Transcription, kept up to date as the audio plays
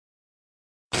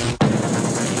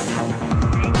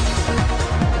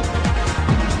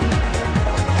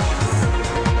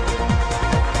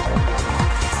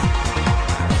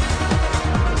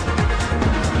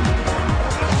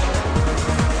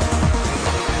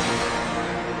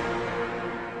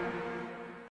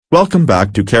Welcome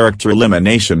back to Character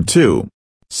Elimination 2.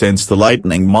 Since the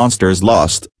lightning monsters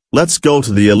lost, let's go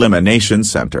to the Elimination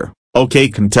Center. Okay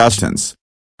contestants.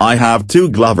 I have 2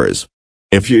 Glovers.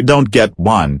 If you don't get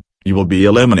one, you will be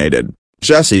eliminated.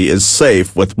 Jesse is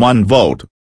safe with 1 vote.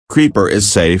 Creeper is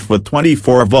safe with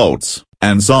 24 votes,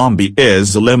 and Zombie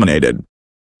is eliminated.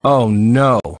 Oh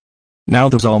no. Now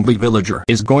the zombie villager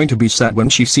is going to be sad when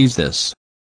she sees this.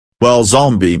 Well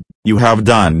Zombie, you have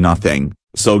done nothing,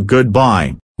 so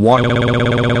goodbye.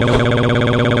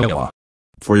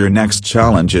 For your next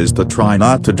challenge is to try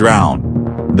not to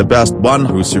drown. The best one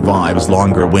who survives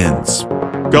longer wins.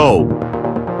 Go!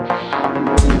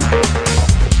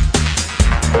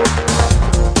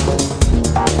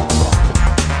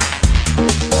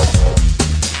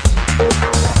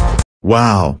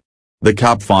 Wow! The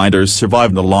Cap Finders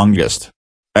survived the longest.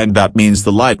 And that means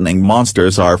the lightning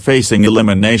monsters are facing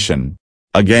elimination.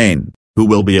 Again, who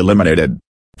will be eliminated?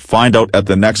 Find out at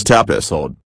the next episode.